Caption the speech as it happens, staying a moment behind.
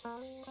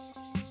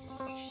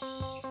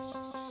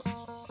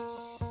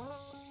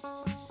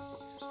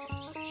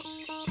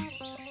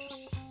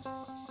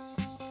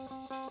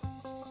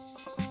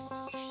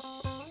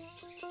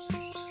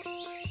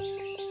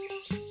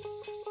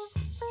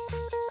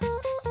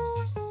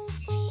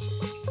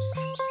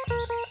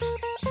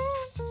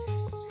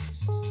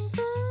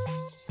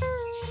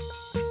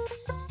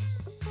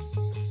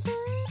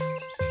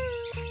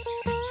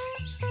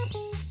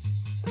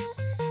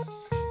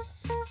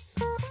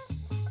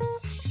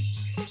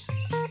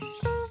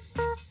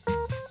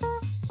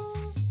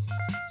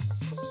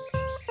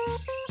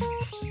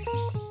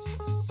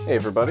Hey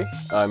everybody,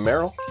 I'm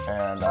Merrill,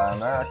 And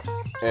I'm Eric.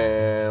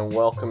 and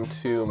welcome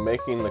to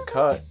Making the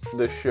Cut,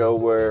 the show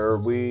where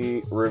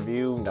we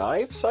review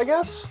knives, I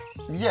guess?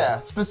 Yeah,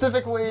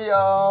 specifically,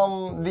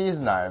 these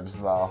knives,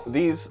 though.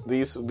 These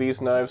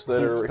knives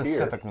that are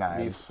specific here.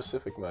 knives. These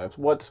specific knives.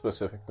 What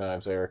specific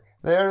knives, Eric?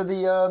 They're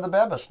the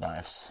Babish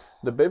knives.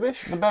 The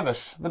Bibish? The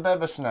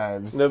Babish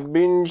knives. The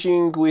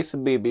Binging with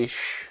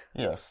Bibish.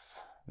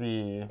 Yes.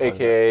 The...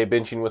 AKA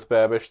Binging with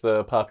Babish,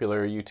 the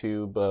popular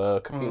YouTube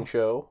cooking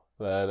show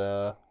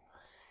that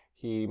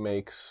he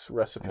makes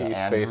recipes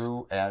based...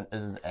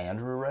 Is it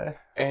Andrew Ray?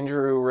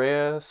 Andrew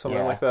Reyes, something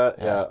Yeah, like that.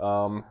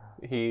 yeah.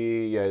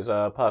 He is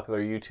a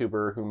popular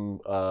YouTuber who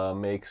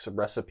makes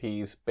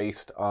recipes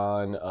based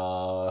on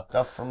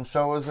Stuff from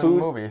shows food. and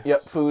movies.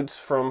 Yep, foods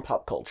from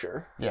pop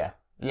culture. Yeah.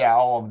 Yeah,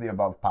 all of the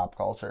above pop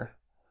culture.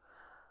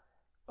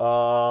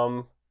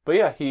 But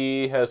yeah,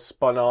 he has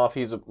spun off.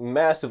 He's a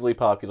massively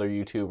popular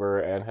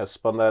YouTuber and has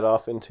spun that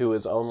off into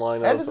his own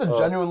line And of... it's a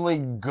genuinely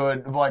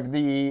good, like,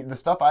 the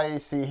stuff I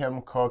see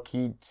him cook,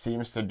 he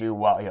seems to do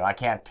well. You know, I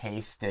can't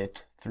taste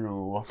it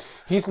through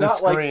he's the not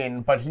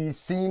screen, but he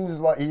seems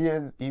like he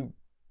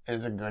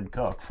is a good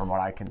cook from what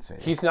I can see.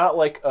 He's not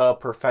like a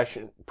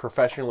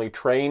professionally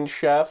trained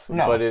chef,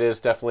 No. but it is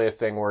definitely a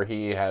thing where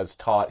he has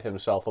taught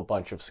himself a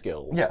bunch of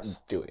skills Yes.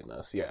 doing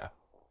this. Yeah.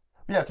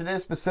 Yeah, today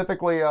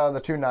specifically,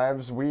 the two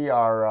knives we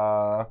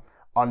are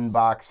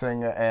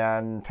unboxing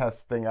and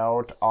testing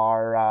out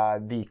are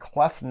the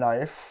clef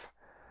knife,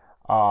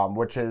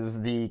 which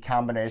is the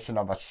combination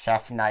of a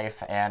chef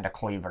knife and a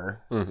cleaver.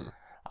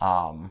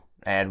 Mm-hmm.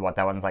 And what,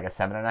 that one's like a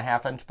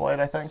 7.5-inch blade,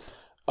 I think?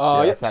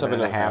 Yeah,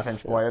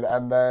 7.5-inch blade.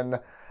 And then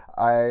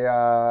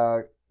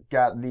I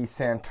got the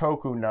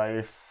Santoku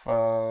knife,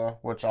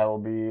 which I will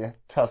be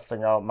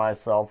testing out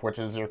myself, which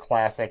is your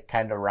classic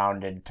kind of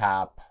rounded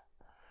top.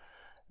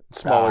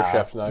 Smaller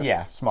chef knife.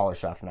 Yeah, smaller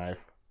chef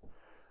knife.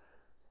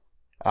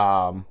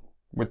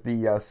 With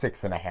the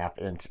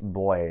 6.5-inch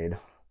blade.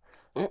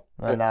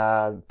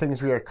 And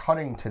things we are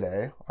cutting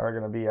today are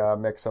going to be a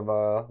mix of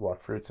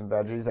fruits and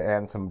veggies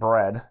and some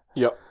bread.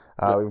 Yep.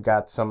 We've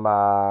got some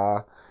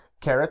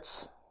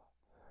carrots,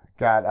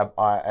 got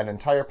an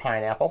entire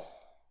pineapple,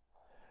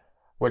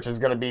 which is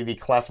going to be the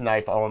clef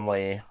knife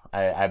only,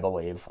 I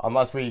believe.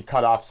 Unless we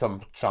cut off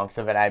some chunks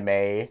of it, I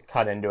may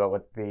cut into it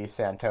with the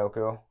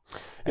Santoku.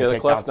 Yeah, the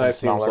take clef down some knife seems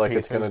smaller like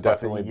it's pieces, going to but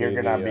definitely be you're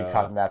going to be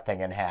cutting that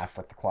thing in half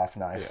with the clef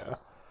knife. Yeah.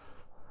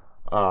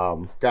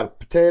 Got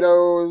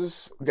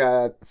potatoes,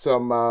 got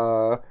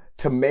some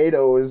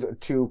tomatoes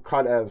to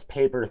cut as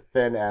paper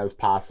thin as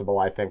possible,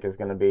 I think is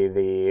going to be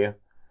the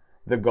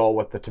goal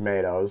with the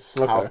tomatoes.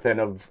 Okay.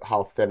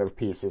 How thin of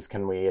pieces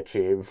can we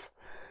achieve?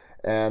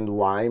 And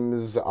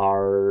limes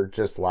are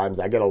just limes.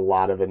 I get a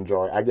lot of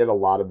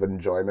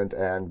enjoyment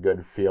and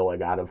good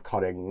feeling out of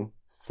cutting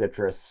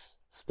citrus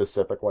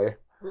specifically.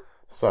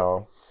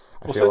 So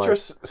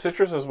citrus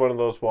is one of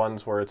those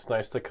ones where it's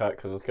nice to cut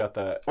because it's got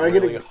that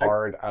really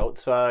hard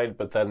outside,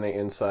 but then the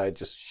inside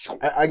just...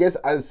 I guess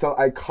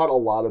I cut a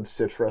lot of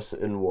citrus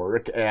in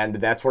work, and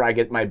that's where I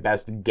get my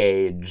best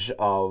gauge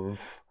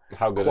of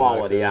how good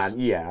quality a knife is.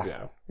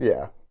 on.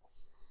 Yeah.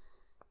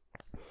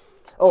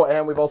 Oh,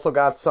 and we've also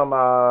got some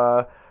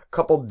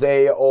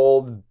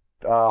couple-day-old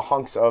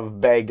hunks of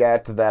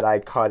baguette that I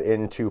cut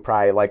into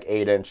probably like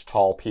 8-inch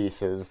tall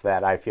pieces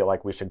that I feel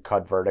like we should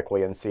cut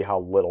vertically and see how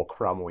little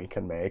crumb we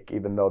can make,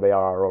 even though they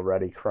are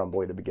already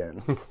crumbly to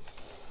begin.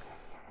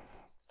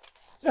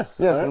 Yeah.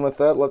 Right. And with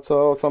that, let's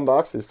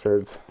unbox these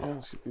turds. Yeah,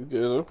 let's get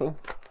these guys open.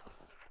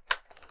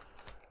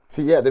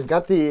 So yeah, they've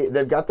got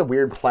the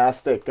weird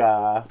plastic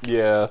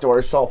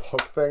store shelf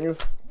hook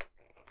things.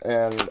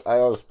 And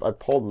I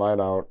pulled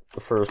mine out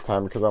the first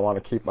time because I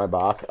want to keep my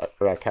box,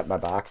 or I kept my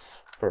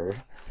box for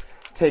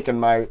taking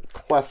my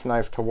clef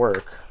knife to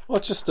work. Well,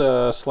 it just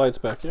slides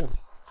back in.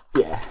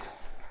 Yeah.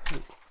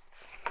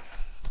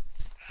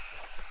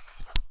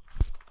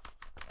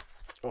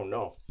 Oh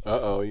no.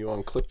 Uh-oh, you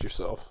unclipped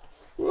yourself.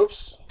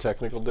 Whoops.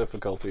 Technical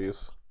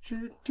difficulties.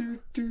 There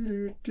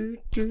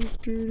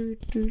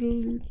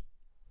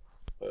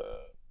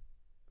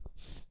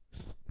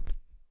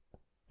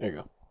you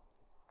go.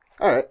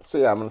 Alright, so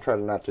yeah, I'm going to try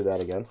to not do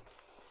that again.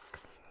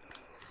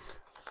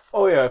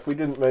 Oh yeah, if we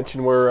didn't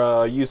mention,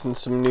 we're using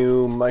some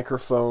new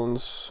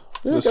microphones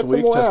this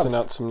week, testing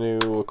out some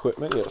new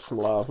equipment. Yeah, some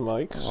lav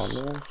mics.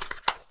 Oh man.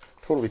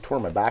 Totally tore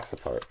my box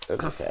apart.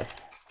 That's okay.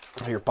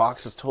 Your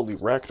box is totally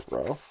wrecked,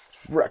 bro.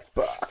 Wrecked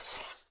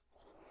box.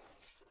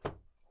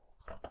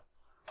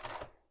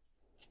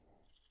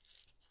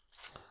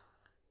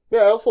 Yeah,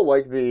 I also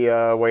like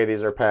the way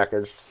these are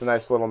packaged. The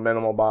nice little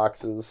minimal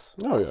boxes.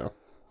 Oh yeah.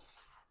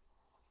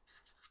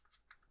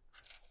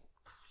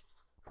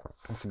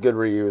 It's a good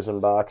reusing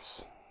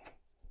box.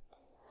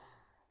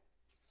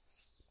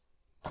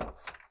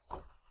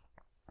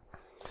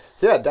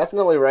 So yeah,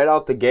 definitely right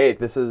out the gate.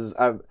 This is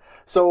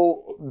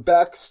so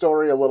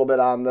backstory a little bit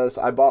on this.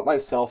 I bought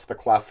myself the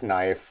clef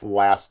knife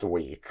last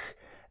week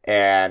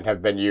and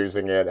have been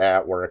using it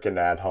at work and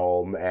at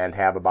home and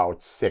have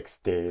about 6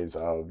 days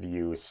of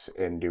use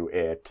into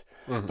it.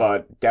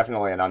 but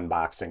definitely an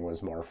unboxing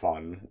was more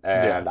fun.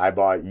 And I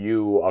bought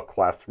you a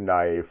cleft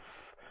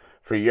knife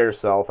for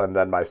yourself, and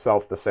then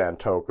myself the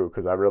Santoku,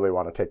 because I really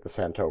want to take the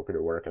Santoku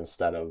to work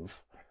instead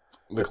of...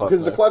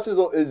 Because the cleft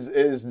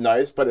is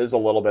nice, but is a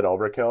little bit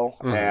overkill,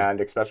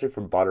 and especially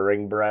for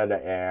buttering bread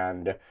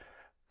and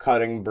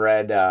cutting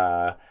bread,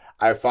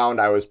 I found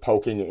I was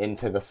poking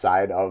into the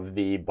side of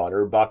the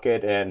butter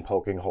bucket and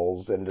poking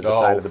holes into the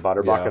side of the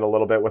butter bucket a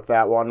little bit with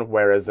that one,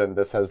 whereas then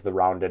this has the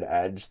rounded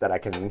edge that I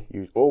can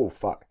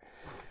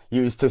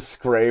use to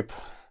scrape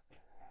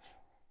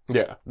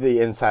the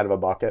inside of a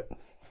bucket.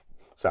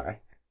 Sorry.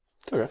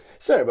 Okay.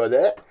 Sorry about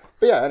that.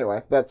 But yeah,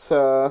 anyway, that's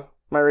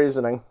my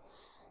reasoning.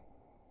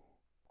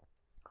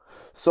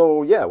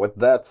 So yeah, with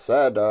that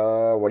said,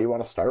 what do you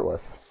want to start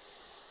with?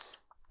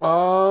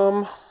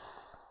 Do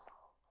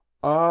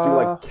you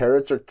like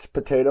carrots or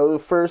potato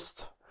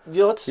first?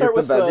 Yeah, let's start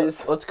with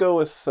veggies. Let's go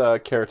with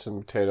carrots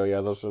and potato.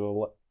 Yeah, those are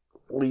the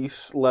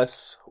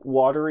less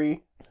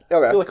watery.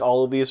 Okay. I feel like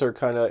all of these are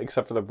kind of,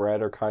 except for the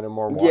bread, are kind of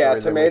more watery. Yeah,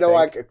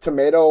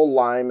 tomato,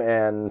 lime,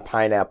 and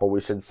pineapple.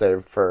 We should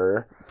save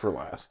for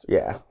last.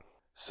 Yeah.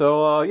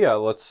 So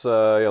let's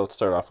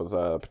start off with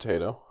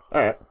potato.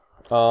 All right.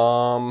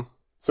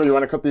 So you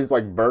want to cut these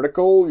like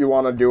vertical? You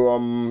want to do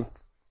them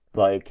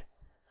like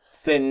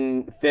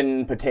thin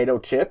potato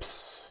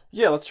chips?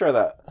 Yeah, let's try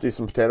that. Do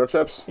some potato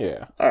chips?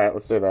 Yeah. All right,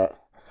 let's do that.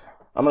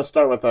 I'm going to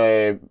start with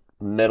a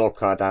middle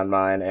cut on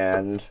mine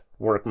and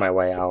work my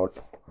way out.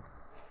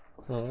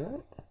 All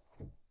right.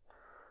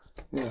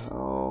 Yeah.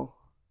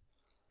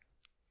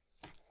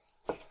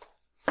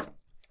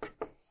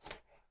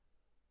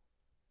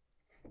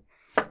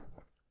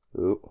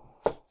 Ooh.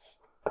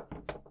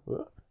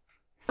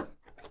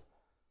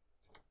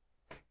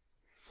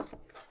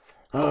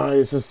 Oh,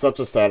 these are such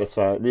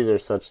satisfying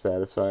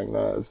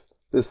knives.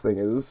 This thing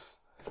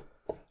is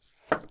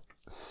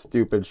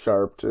stupid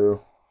sharp,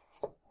 too.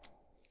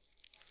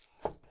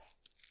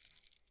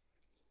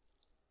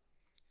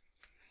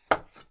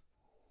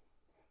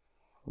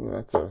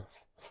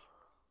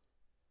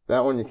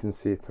 That one you can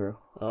see through.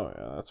 Oh,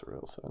 yeah, that's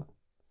real thin.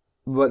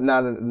 But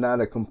not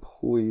a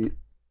complete...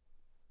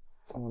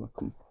 I want a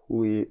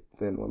complete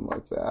thin one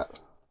like that.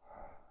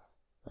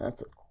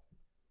 That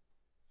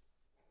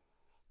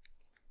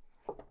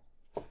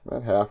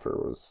halfer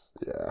was,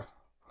 yeah.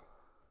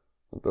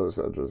 But those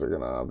edges are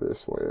going to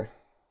obviously...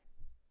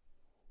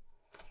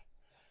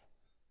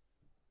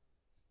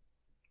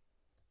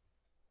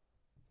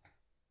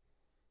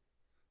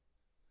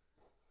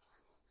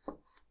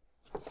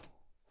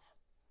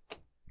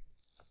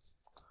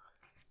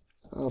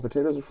 Oh,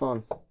 potatoes are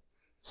fun.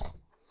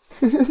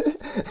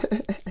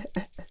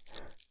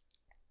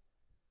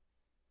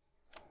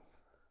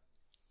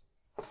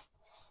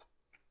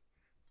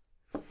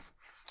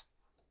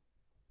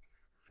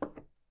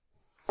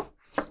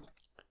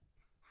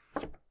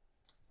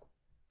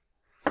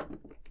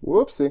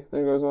 Whoopsie,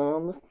 there goes one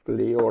on the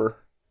floor.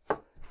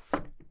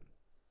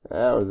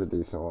 That was a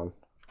decent one.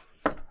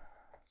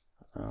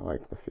 I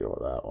like the feel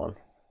of that one.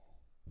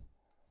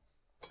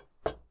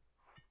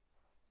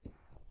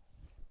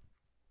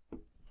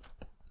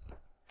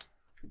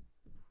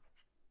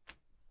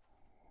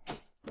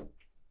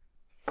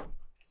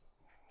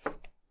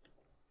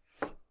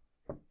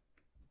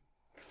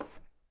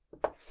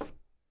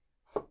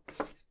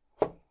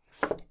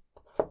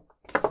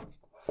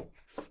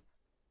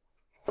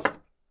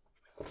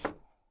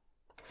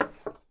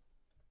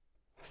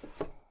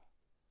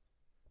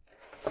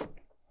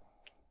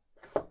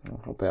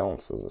 How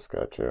balanced is this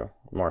guy too?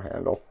 More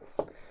handle.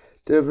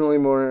 Definitely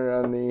more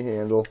on the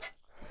handle.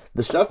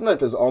 The chef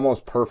knife is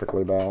almost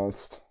perfectly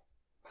balanced.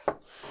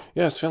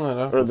 Yeah, it's feeling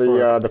it out. Or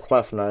the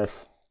clef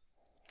knife.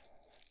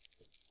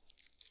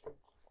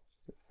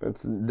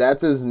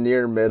 That's as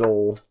near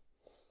middle.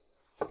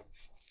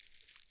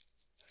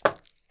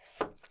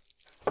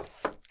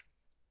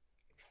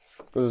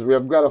 Because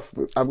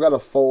I've got a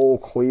full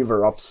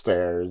cleaver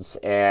upstairs,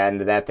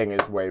 and that thing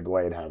is way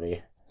blade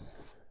heavy.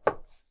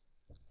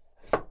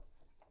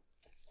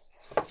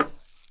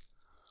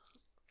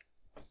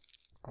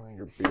 I think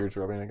your beard's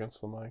rubbing against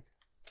the mic.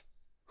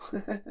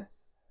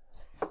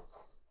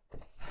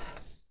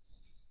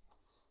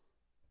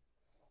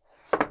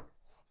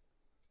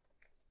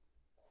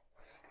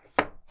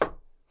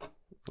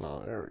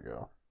 Oh, there we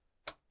go.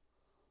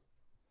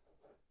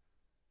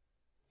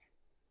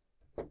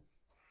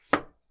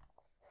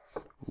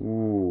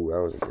 Ooh,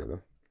 that was a good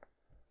one.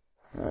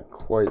 Not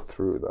quite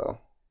through, though.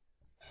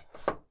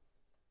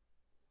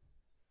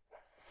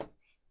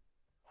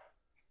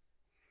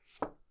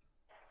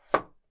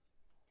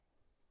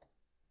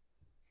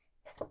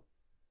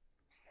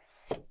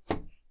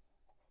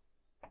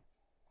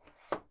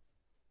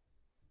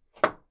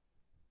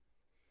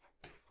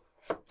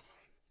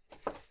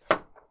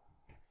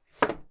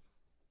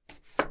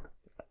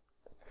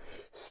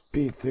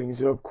 Speed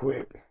things up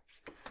quick.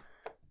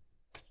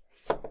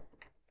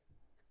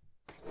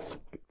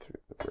 Get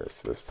through the rest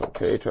of this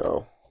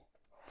potato.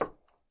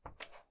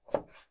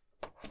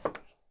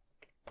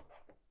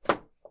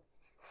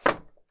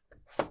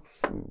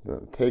 I'm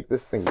gonna take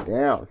this thing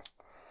down.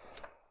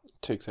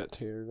 Take that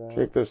tater down.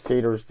 Take those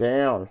taters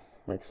down.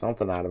 Make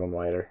something out of them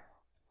later.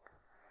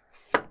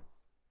 It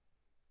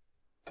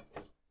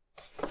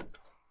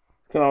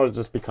can always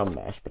just become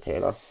mashed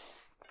potato.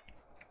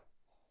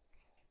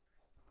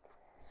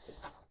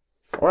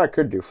 Or I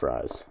could do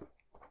fries.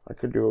 I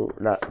could do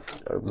a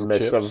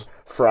mix chips? of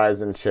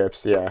fries and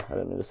chips. Yeah, I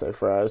didn't mean to say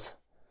fries.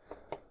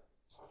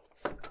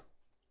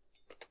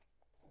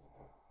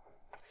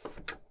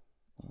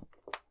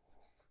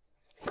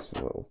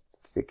 Some little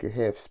thicker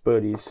half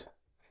spuddies.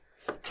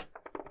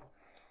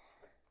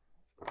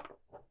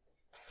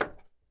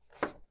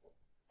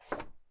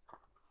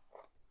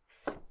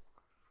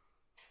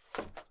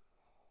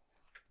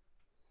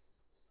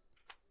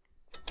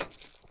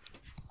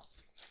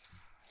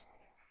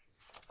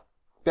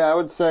 Yeah, I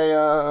would say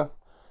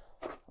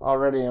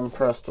already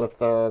impressed with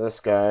this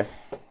guy.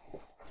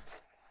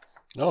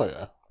 Oh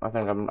yeah. I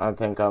think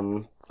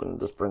I'm gonna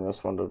just bring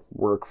this one to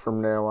work from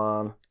now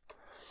on.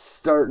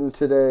 Starting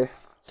today.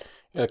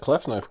 Yeah, the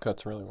cleft knife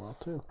cuts really well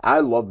too. I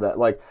love that.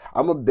 Like,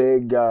 I'm a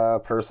big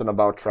person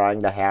about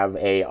trying to have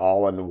a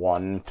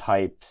all-in-one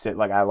type.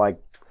 Like, I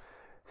like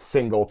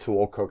single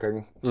tool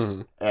cooking,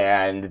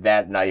 and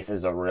that knife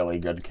is a really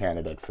good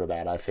candidate for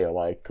that. I feel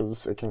like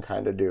because it can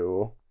kind of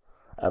do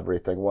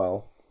everything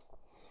well.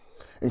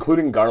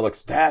 Including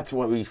garlics. That's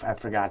what I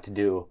forgot to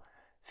do.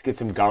 Let's get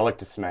some garlic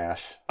to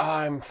smash.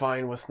 I'm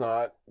fine with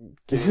not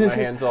getting my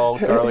hands all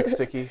garlic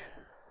sticky.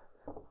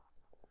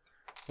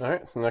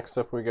 Alright, so next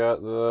up we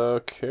got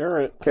the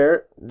carrot.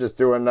 Carrot? Just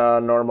doing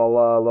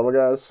normal little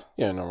guys?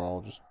 Yeah,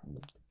 normal, just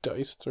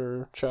diced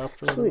or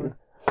chopped or whatever.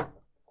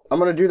 I'm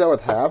going to do that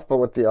with half, but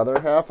with the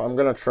other half, I'm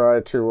going to try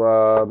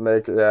to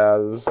make it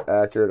as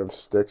accurate of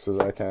sticks as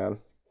I can.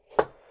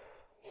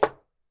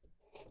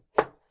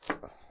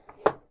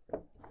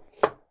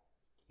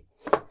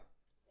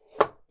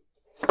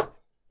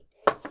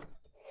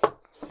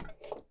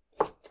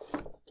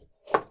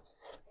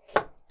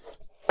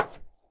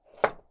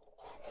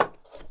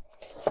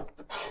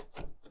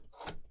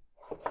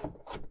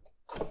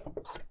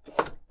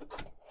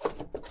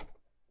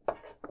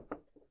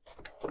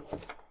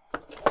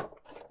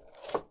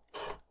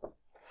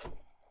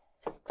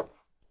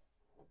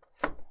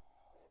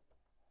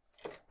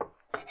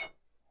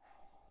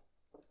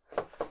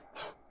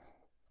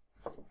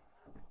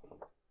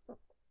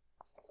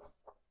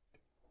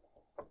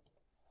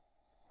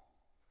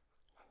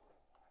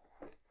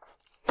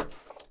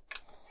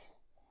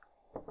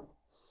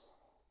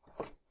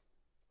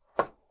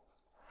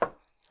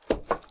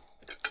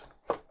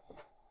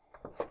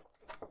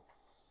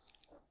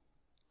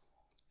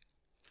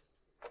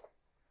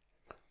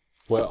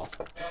 Well,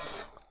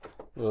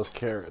 those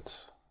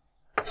carrots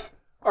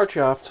are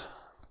chopped,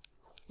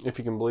 if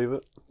you can believe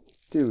it.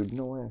 Dude,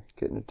 no way.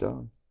 Getting it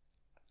done.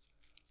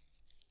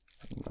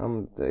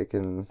 I'm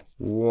taking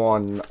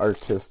one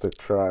artistic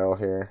trial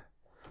here.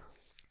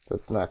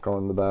 That's not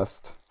going the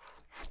best.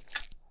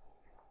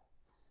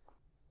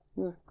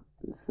 Yeah,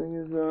 this thing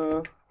is,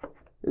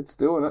 it's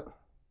doing it.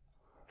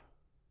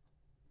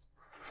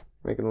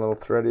 Making little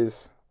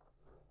threadies.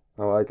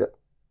 I like it.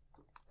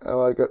 I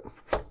like it.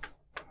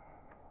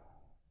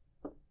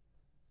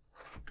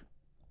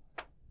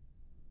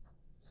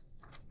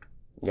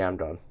 Yeah, I'm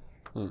done.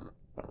 I'm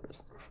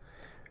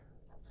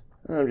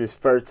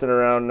just farting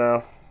around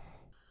now.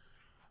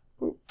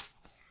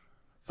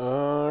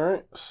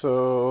 Alright,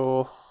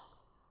 so...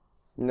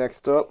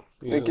 Next up,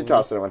 I think you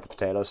toss it in with the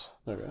potatoes.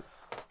 Okay.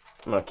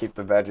 I'm going to keep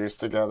the veggies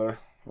together.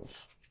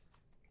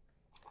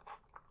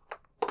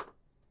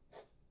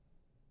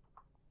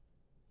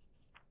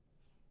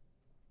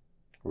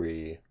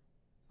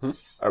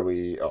 Are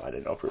we... Oh, I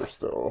didn't know if we were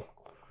still...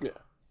 Yeah.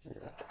 Okay.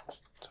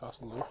 Just toss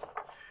them there.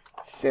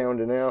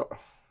 Sounding out.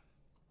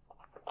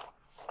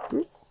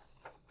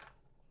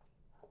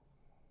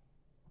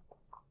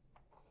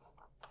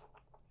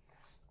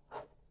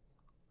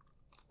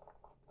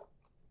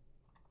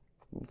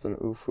 It's an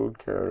Ooh Food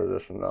Carrot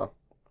edition now.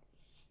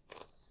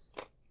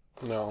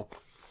 No.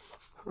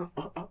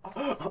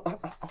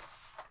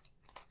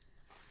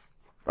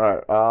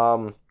 Alright,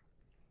 I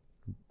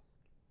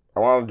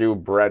want to do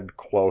bread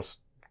close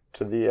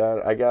to the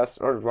end, I guess.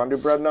 Or do you want to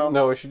do bread now?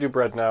 No, we should do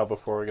bread now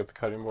before we get the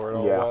cutting board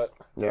all Yeah. wet.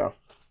 Yeah.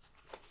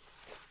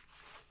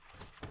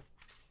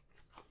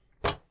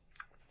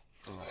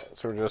 Alright,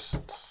 so we're just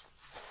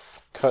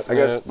cutting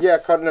it. Yeah,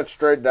 cutting it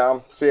straight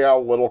down. See how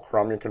little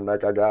crumb you can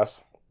make, I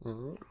guess.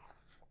 Mm-hmm.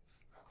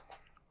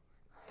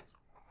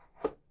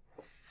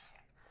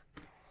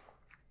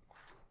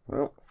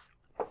 Yep.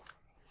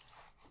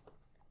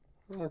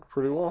 Worked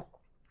pretty well.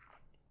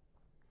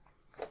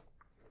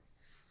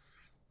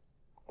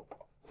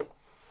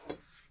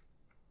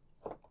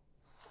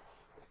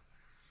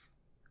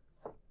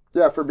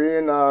 Yeah, for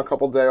being a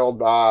couple day old,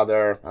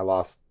 there, I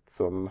lost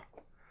some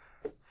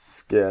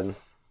skin.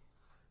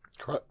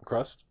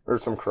 Crust? Or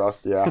some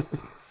crust, yeah.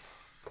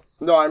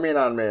 No, I mean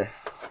on me.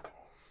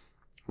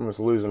 I'm just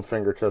losing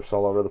fingertips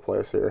all over the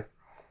place here.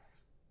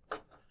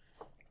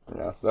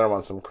 Yeah, there I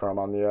want some crumb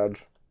on the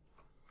edge.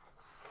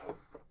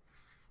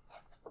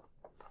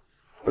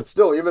 But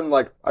still, even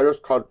like I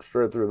just cut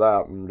straight through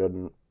that and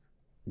didn't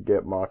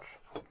get much.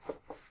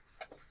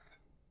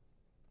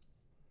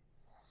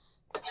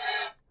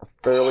 A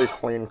fairly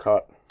clean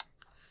cut.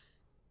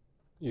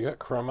 You got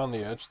crumb on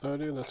the edge though,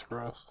 dude? That's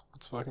gross.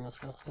 That's fucking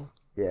disgusting.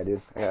 Yeah,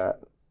 dude. I got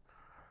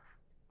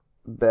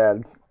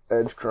bad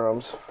edge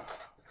crumbs.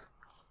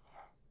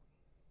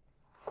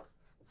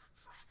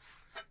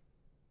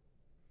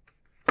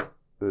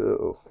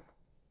 Ew.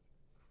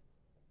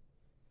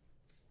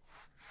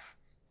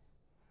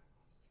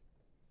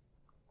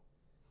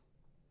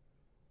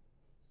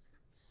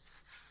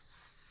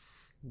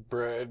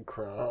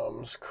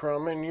 Breadcrumbs.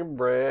 Crumb in your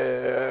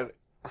bread.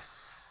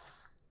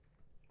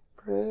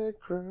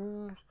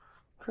 Breadcrumbs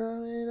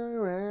crumbing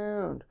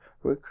around.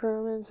 We're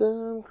crumbing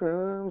some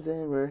crumbs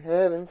and we're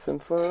having some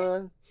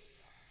fun.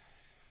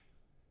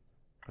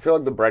 I feel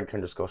like the bread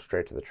can just go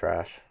straight to the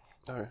trash.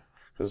 Okay.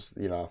 Because,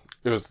 you know.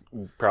 It was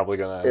probably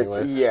gonna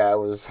anyways. Yeah, it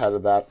was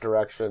headed that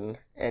direction.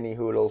 Any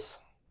hoodles.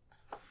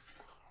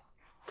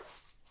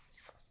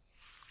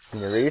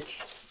 Can you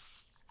reach?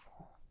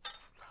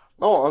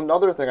 Oh,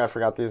 another thing I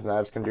forgot these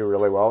knives can do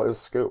really well is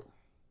scoop.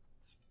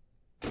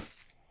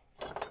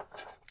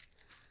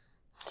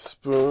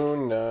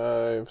 Spoon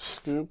knife,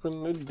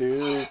 scooping the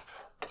dupe.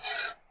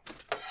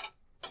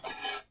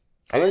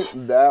 I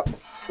think that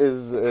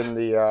is in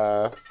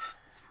the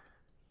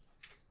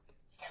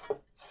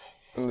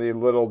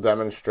little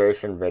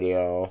demonstration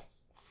video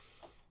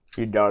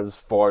he does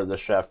for the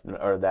chef,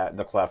 or that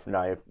the cleft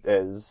knife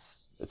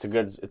is it's a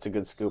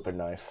good scooping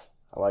knife.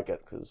 I like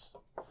it because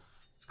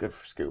it's good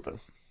for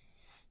scooping.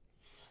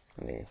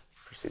 And he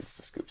proceeds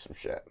to scoop some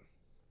shit.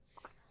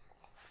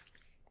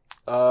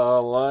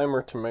 Lime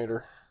or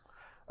tomato?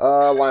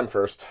 Lime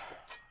first.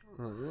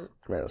 Mm-hmm.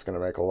 Tomato's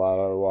gonna make a lot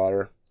of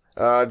water.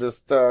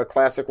 Just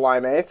classic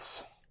lime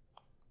eighths.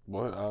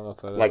 What? I don't know if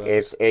that like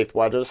is. eighth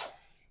wedges.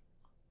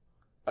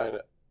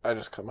 I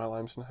just cut my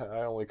limes in half.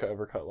 I only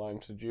ever cut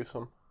limes to juice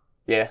them.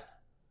 Yeah.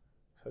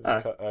 So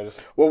I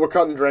just Well, we're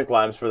cutting drink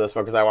limes for this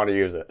one because I want to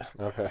use it.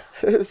 Okay.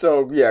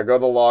 So, yeah, go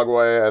the log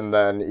way and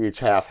then each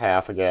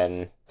half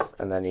again.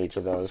 And then each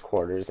of those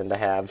quarters into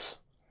halves.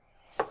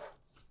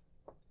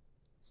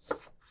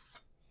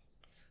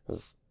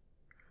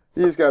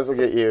 These guys will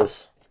get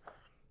use.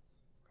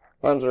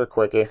 Limes are a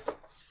quickie.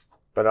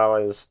 But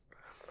always...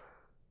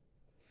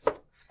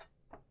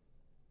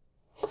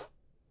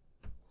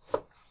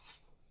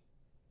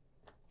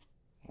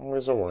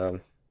 always a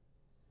win.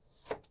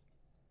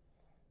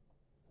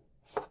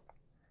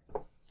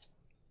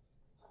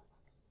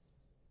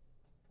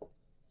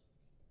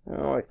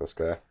 I like this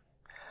guy.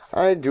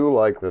 I do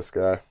like this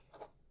guy.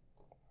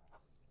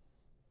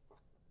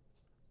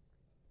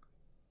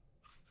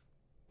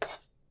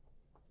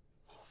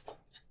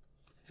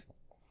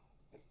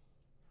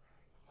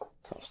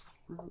 Toss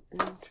the fruit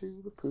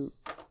into the poop.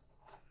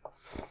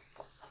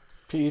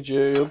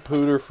 PJ of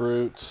Pooter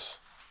Fruits.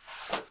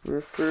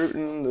 We're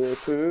fruiting the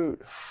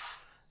poot.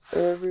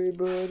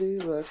 Everybody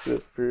likes the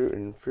fruit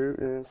and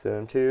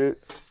some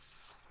toot.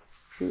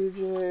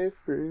 PJ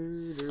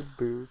Fruiter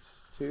Boots.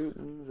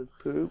 Tootin' the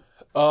poop.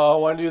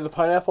 Want to do the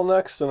pineapple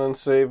next and then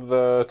save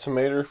the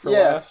tomato for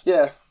last?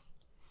 Yeah.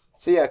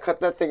 So yeah, cut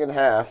that thing in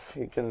half.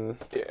 You can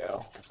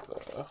Yeah.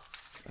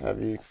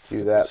 have you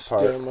do that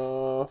part. Stem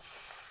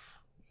off.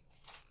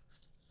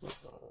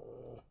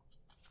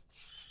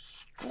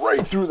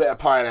 Right through that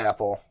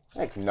pineapple.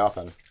 Like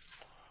nothing.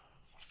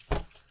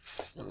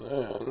 And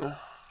then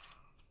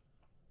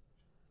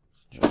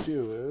what you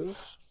do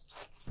is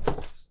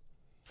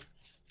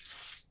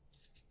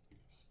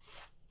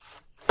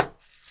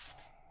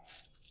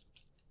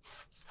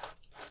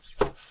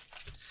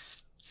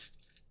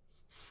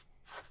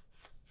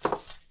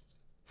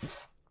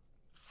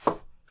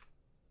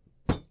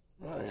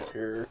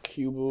your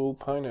cubal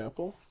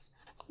pineapple.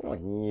 Oh,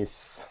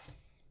 yes.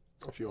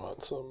 If you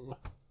want some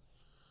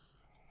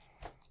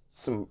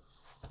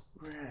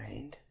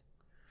rind.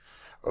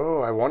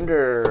 Oh, I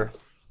wonder.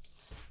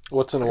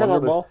 What's in a Wonder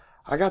Ball?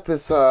 I got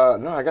this.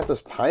 I got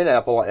this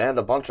pineapple and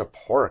a bunch of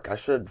pork. I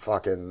should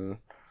fucking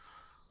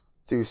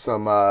do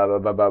some.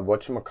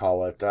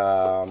 Whatchamacallit?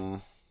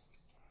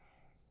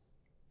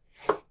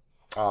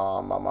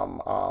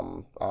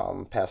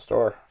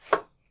 Pastor.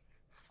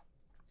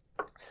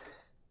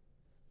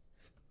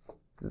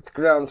 It's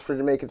grounds for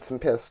making some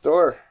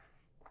pastor.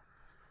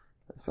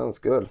 That sounds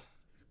good.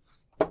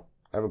 I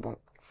have a bunch.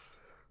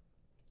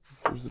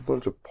 There's a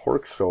bunch of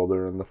pork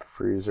shoulder in the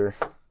freezer.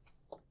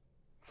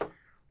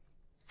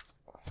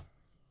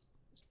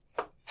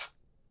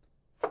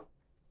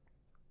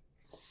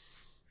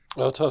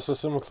 I'll toss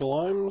this in with the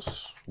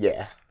limes.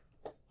 Yeah.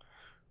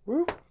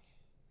 Whoop.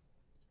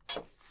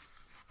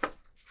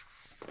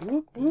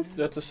 Whoop, whoop.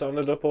 That's the sound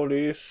of the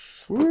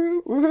police.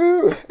 Woo,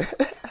 woo.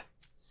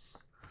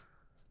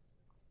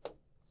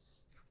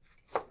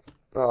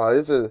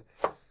 Oh,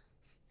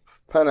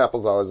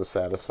 pineapple's always a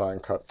satisfying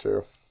cut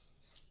too.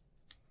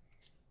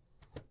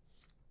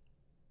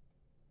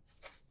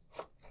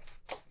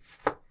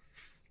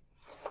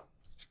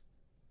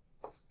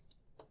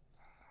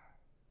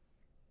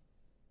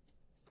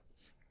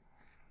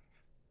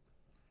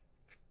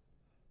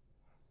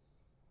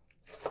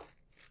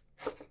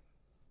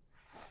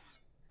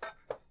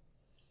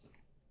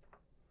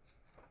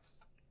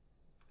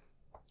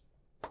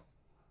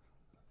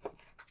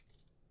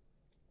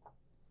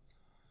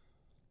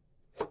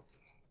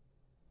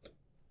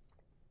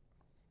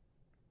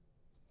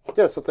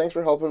 Yeah, so thanks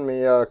for helping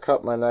me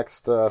cut my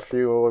next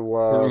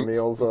few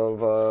meals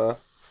of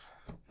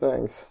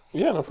things.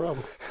 Yeah, no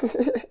problem.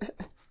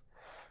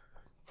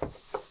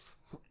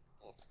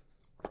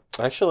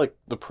 I actually like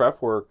the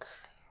prep work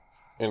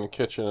in the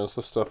kitchen is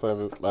the stuff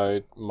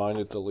I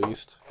minded the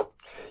least.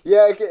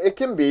 Yeah, it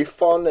can be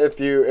fun if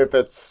you're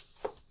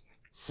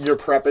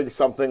prepping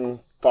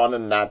something fun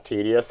and not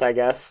tedious, I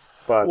guess.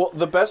 But well,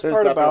 the best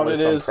part about it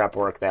is prep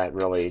work that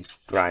really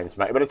grinds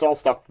my. But it's all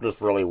stuff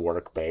just really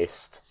work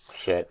based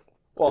shit.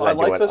 Well, I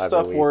like the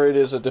stuff where it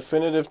is a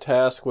definitive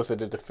task with a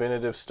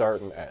definitive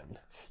start and end.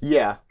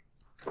 Yeah.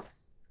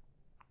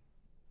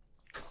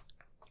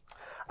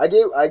 I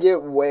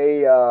get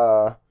way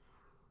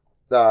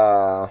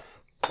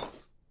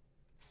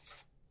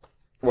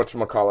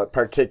whatchamacallit,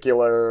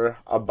 particular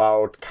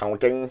about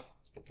counting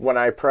when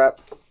I prep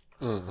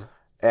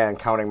and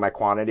counting my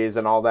quantities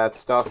and all that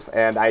stuff,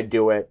 and I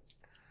do it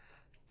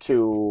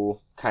to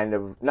kind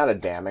of not a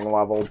damning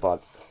level,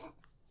 but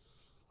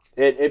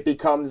it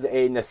becomes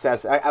a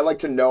necessity. I like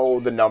to know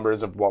the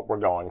numbers of what we're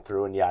going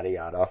through and yada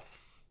yada.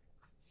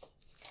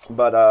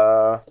 But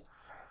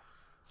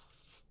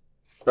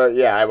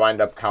yeah, I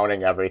wind up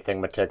counting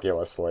everything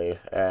meticulously,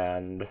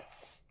 and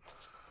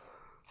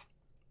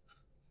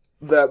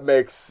that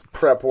makes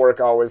prep work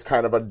always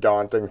kind of a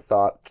daunting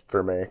thought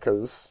for me,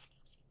 because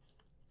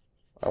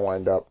I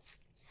wind up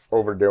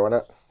overdoing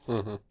it.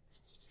 Mm-hmm.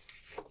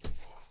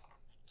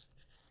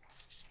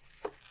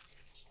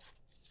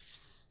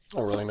 I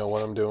don't really know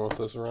what I'm doing with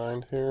this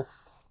rind here.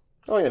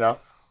 Oh, you know.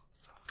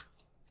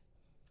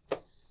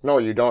 No,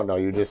 you don't know.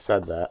 You just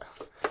said that.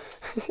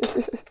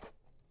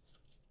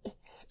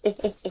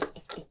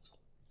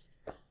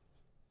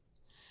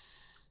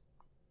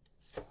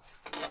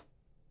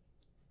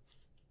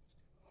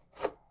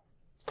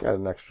 Got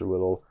an extra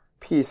little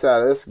piece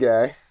out of this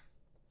guy.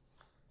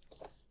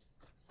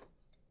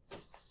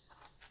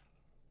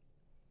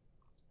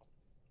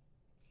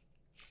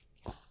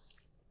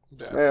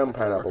 Man,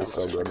 pineapple's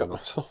so good.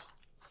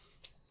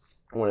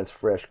 When it's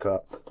fresh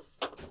cut.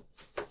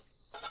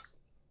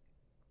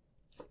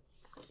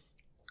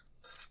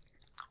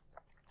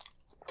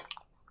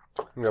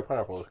 Yeah,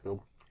 pineapple is good.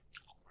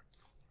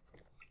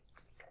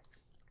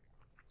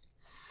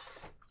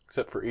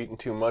 Except for eating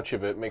too much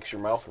of it makes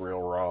your mouth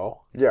real raw.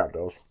 Yeah, it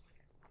does.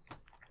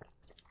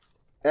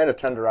 And it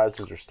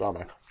tenderizes your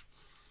stomach.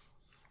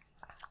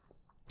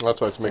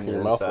 That's why it's making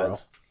your mouth raw.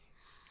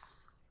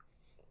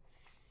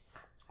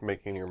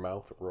 Making your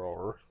mouth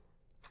raw.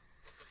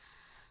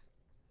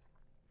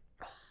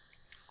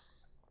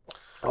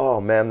 Oh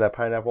man, that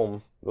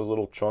pineapple, those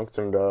little chunks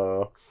and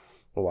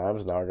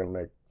limes now are gonna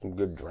make some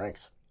good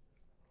drinks.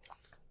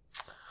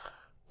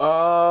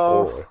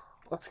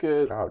 Let's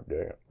get. God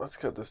damn. Let's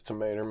cut this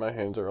tomato. My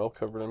hands are all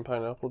covered in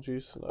pineapple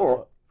juice. And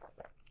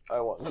I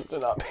want them to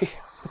not be.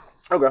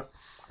 Okay.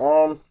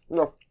 No,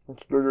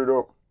 let's do it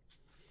up.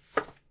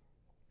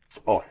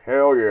 Oh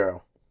hell yeah.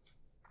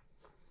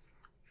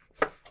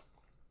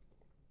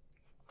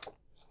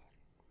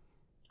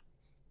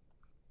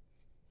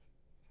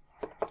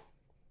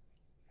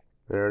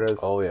 There it is.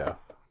 Oh, yeah.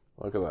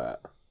 Look at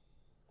that.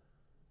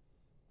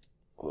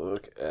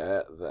 Look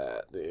at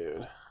that,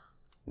 dude.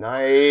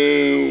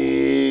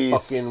 Nice.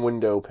 Fucking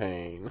window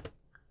pane.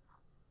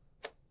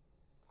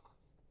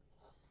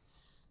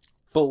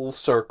 Full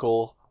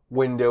circle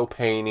window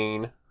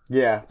painting.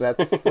 Yeah,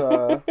 that's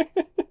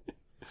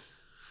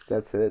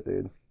that's it,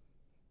 dude.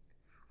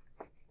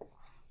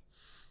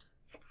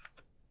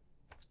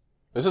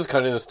 This is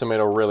cutting this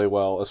tomato really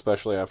well,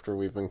 especially after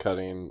we've been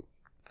cutting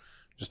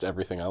just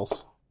everything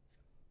else.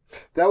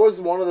 That was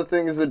one of the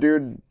things the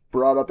dude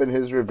brought up in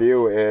his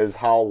review, is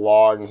how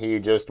long he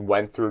just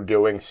went through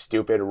doing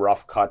stupid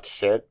rough cut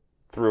shit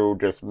through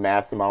just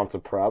mass amounts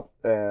of prep,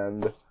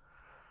 and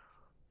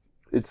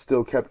it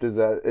still kept its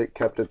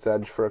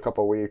edge for a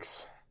couple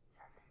weeks.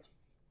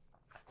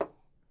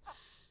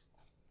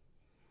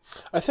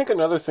 I think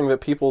another thing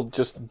that people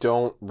just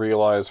don't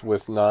realize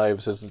with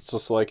knives is it's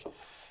just like,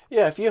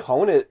 yeah, if you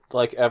hone it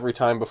like every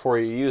time before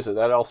you use it,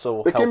 that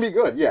also helps. It can be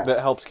good, yeah. That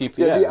helps keep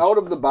the edge. The out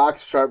of the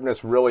box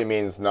sharpness really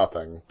means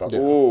nothing. But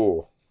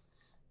ooh.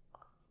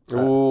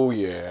 Ooh,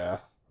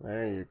 yeah.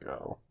 There you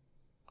go.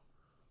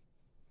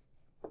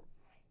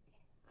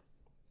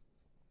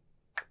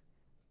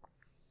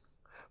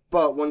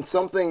 But when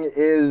something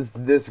is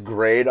this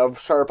grade of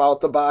sharp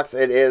out the box,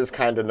 it is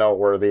kind of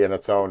noteworthy in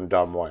its own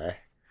dumb way.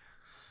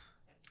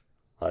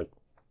 Like,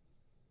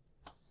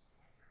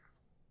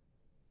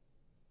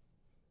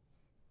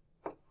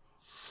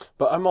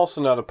 but I'm also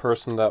not a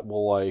person that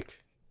will,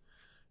 like,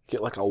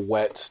 get, like, a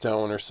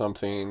whetstone or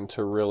something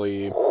to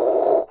really...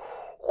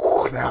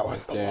 that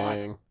was the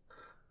Dang. one.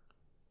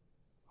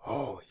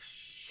 Holy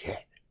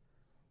shit.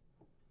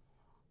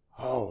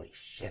 Holy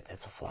shit,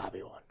 that's a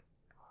flabby one.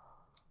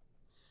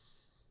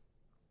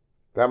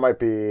 That might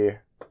be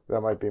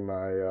my,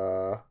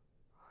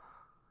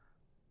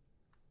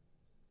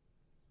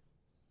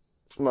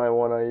 my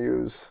one I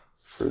use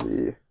for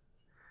the...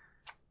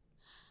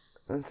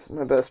 That's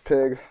my best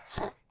pig.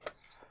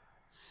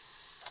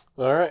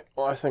 Alright,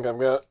 well, I think I've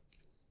got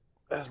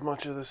as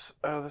much of this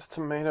out of this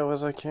tomato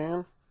as I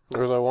can,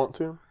 or as I want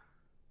to.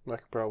 I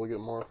could probably get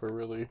more if I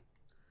really...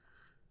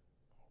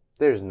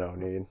 There's no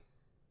need.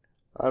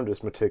 I'm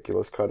just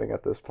meticulous cutting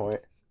at this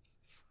point.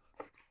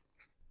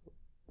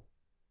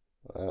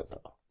 That's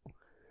all.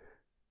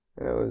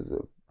 That was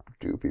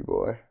a doopy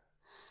boy.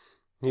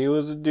 He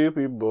was a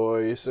doopy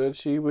boy. He said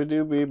she would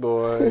doopy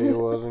boy. He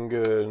wasn't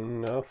good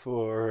enough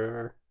for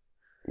her.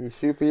 He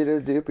shoopy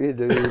to doopy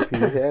doop.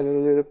 He had a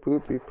little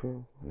poopy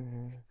poop.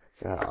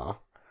 Ah.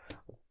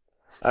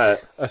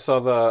 Alright. I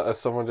saw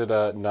someone did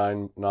a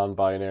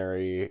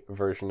non-binary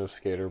version of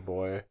Skater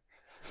Boy.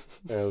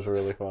 It was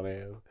really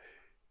funny.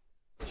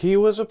 He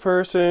was a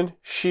person.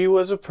 She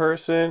was a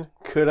person.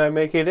 Could I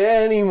make it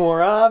any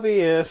more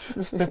obvious?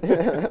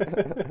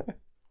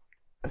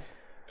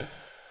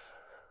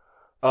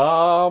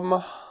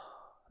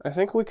 I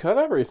think we cut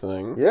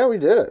everything. Yeah, we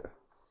did it.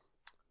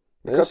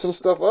 We cut some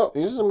stuff up.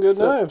 These are some good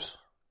knives.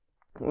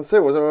 Let's see,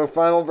 what's our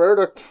final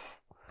verdict?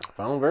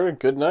 Final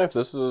verdict, good knife.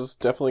 This is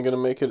definitely going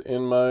to make it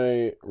in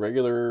my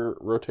regular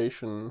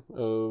rotation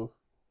of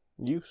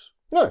use.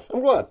 Nice,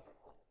 I'm glad.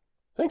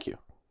 Thank you.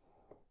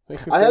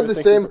 I had the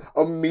same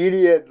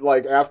immediate,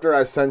 like, after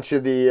I sent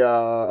you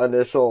the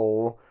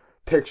initial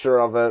picture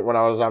of it when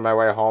I was on my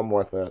way home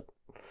with it.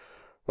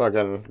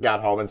 Fucking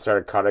got home and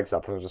started cutting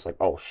stuff and was just like,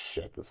 oh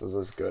shit, this is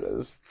as good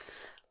as...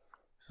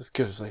 It's as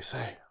good as they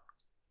say.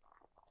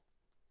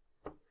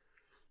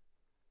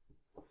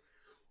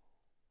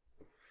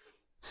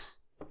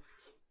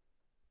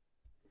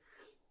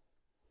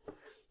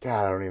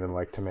 God, I don't even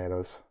like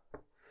tomatoes.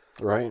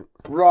 Right?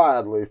 Raw,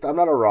 at least. I'm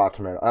not a raw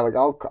tomato.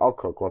 I'll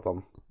cook with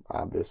them,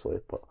 obviously,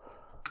 but...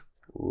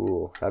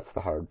 Ooh, that's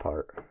the hard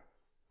part.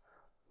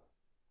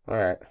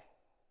 Alright.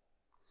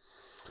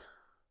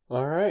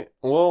 Alright,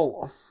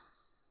 well,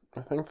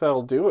 I think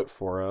that'll do it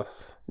for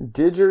us.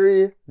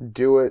 Didgery,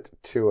 do it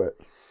to it.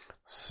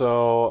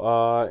 So,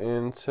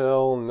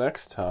 until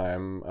next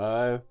time,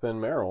 I've been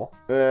Merrill.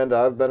 And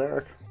I've been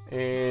Eric.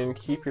 And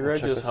keep your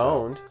edges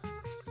honed.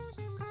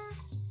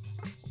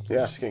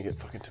 Yeah. I'm just gonna get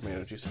fucking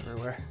tomato juice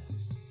everywhere.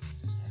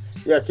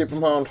 Yeah, keep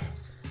them honed.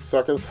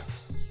 Suckers.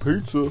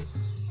 Pizza.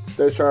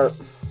 Stay sharp.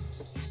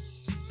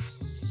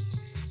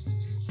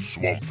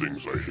 Swamp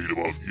Things I Hate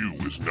About You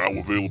is now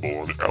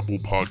available on Apple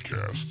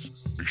Podcasts.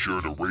 Be sure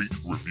to rate,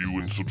 review,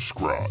 and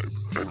subscribe.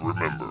 And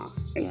remember,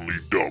 only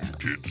dumb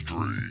kids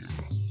dream.